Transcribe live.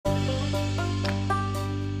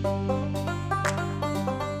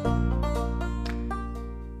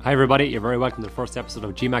Hi everybody, you're very welcome to the first episode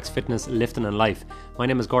of GMAX Fitness, Lifting and Life. My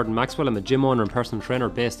name is Gordon Maxwell, I'm a gym owner and personal trainer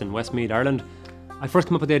based in Westmeath, Ireland. I first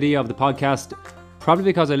came up with the idea of the podcast probably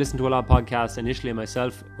because I listened to a lot of podcasts initially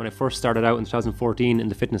myself when I first started out in 2014 in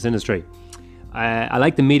the fitness industry. I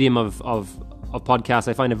like the medium of podcasts.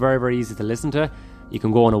 I find it very, very easy to listen to. You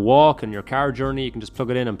can go on a walk, on your car journey, you can just plug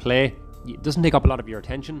it in and play. It doesn't take up a lot of your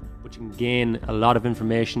attention, but you can gain a lot of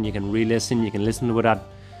information. You can re-listen, you can listen to it at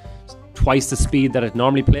twice the speed that it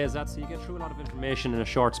normally plays at, so you get through a lot of information in a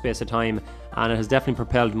short space of time, and it has definitely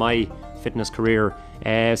propelled my fitness career.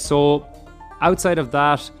 So outside of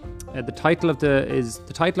that, the title of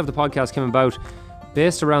the podcast came about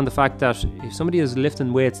based around the fact that if somebody is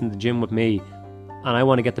lifting weights in the gym with me and I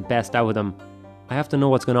want to get the best out of them, I have to know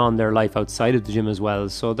what's going on in their life outside of the gym as well.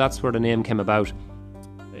 So that's where the name came about.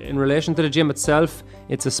 In relation to the gym itself,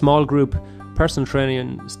 it's a small group personal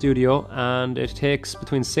training studio, and it takes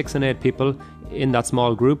between 6 and 8 people in that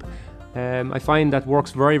small group. I find that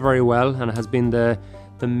works very, very well, and it has been the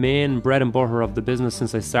main bread and butter of the business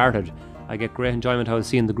since I started. I get great enjoyment out of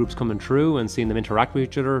seeing the groups coming through and seeing them interact with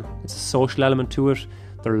each other. It's a social element to it.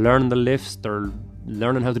 They're learning the lifts, they're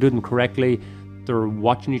learning how to do them correctly, they're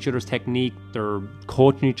watching each other's technique, they're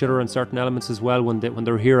coaching each other in certain elements as well when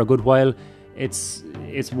they're here a good while.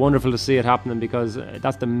 It's wonderful to see it happening, because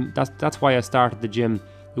that's why I started the gym.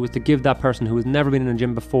 It was to give that person who has never been in a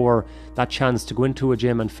gym before that chance to go into a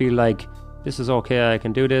gym and feel like, this is okay, I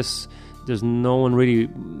can do this. There's no one really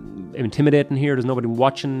intimidating here. There's nobody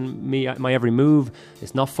watching me, my every move.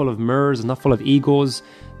 It's not full of mirrors, it's not full of egos.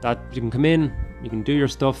 That you can come in, you can do your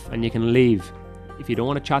stuff, and you can leave. If you don't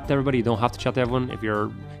want to chat to everybody, you don't have to chat to everyone. If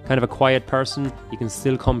you're kind of a quiet person, you can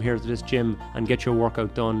still come here to this gym and get your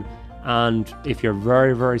workout done. And if you're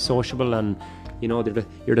very, very sociable and you know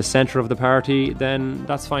you're the center of the party, then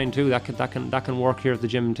that's fine too. That can work here at the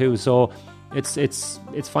gym too. So it's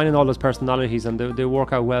finding all those personalities, and they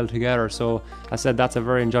work out well together. So I said that's a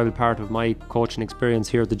very enjoyable part of my coaching experience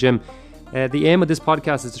here at the gym. The aim of this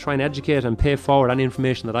podcast is to try and educate and pay forward any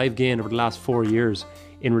information that I've gained over the last 4 years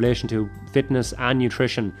in relation to fitness and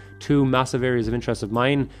nutrition, two massive areas of interest of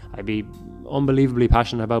mine. I'd be unbelievably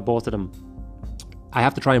passionate about both of them. I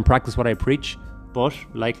have to try and practice what I preach, but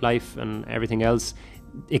like life and everything else,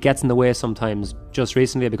 it gets in the way sometimes. Just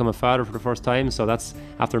recently I become a father for the first time, so that's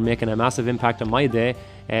after making a massive impact on my day,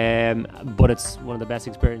 but it's one of the best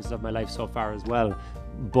experiences of my life so far as well.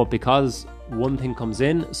 But because one thing comes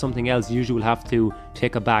in, something else usually will have to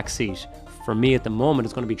take a back seat. For me at the moment,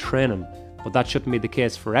 it's going to be training, but that shouldn't be the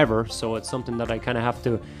case forever, so it's something that I kind of have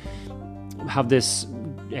to have this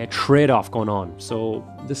trade-off going on. So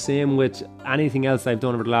the same with anything else I've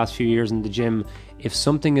done over the last few years in the gym. If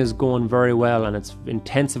something is going very well and it's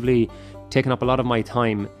intensively taking up a lot of my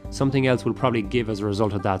time, something else will probably give as a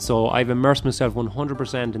result of that. So I've immersed myself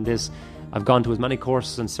 100% in this. I've gone to as many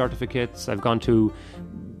courses and certificates, I've gone to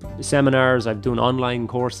seminars, I'm doing online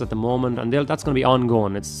courses at the moment, and that's going to be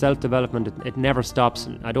ongoing. It's self-development, it never stops.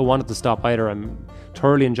 I don't want it to stop either. I'm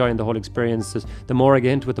thoroughly enjoying the whole experience. The more I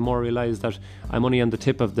get into it, the more I realise that I'm only on the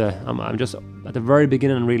tip of I'm just at the very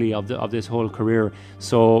beginning really of this whole career.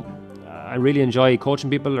 So I really enjoy coaching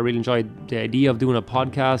people. I really enjoy the idea of doing a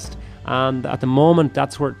podcast, and at the moment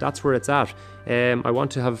that's where it's at. I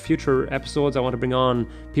want to have future episodes. I want to bring on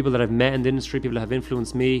people that I've met in the industry, people that have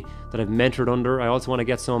influenced me, that I've mentored under. I also want to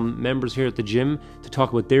get some members here at the gym to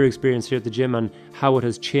talk about their experience here at the gym and how it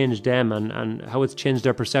has changed them and how it's changed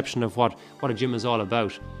their perception of what a gym is all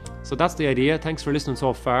about. So that's the idea. Thanks for listening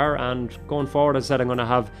so far, and going forward, as I said, I'm going to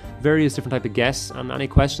have various different type of guests, and any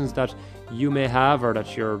questions that you may have or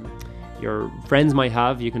that your friends might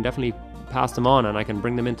have, you can definitely pass them on and I can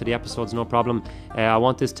bring them into the episodes, no problem. I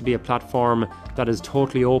want this to be a platform that is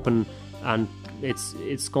totally open, and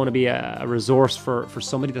it's going to be a resource for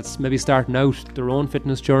somebody that's maybe starting out their own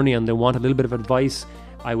fitness journey and they want a little bit of advice.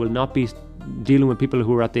 I will not be dealing with people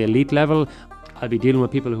who are at the elite level. I'll be dealing with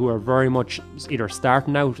people who are very much either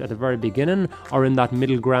starting out at the very beginning or in that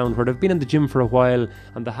middle ground where they've been in the gym for a while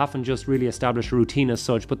and they haven't just really established a routine as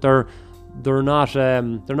such, but they're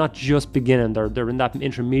not just beginning. They're in that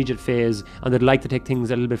intermediate phase and they'd like to take things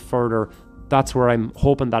a little bit further. That's where I'm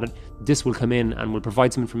hoping that this will come in and will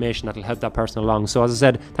provide some information that will help that person along. So as I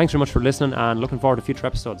said, thanks very much for listening and looking forward to future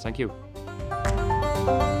episodes. Thank you.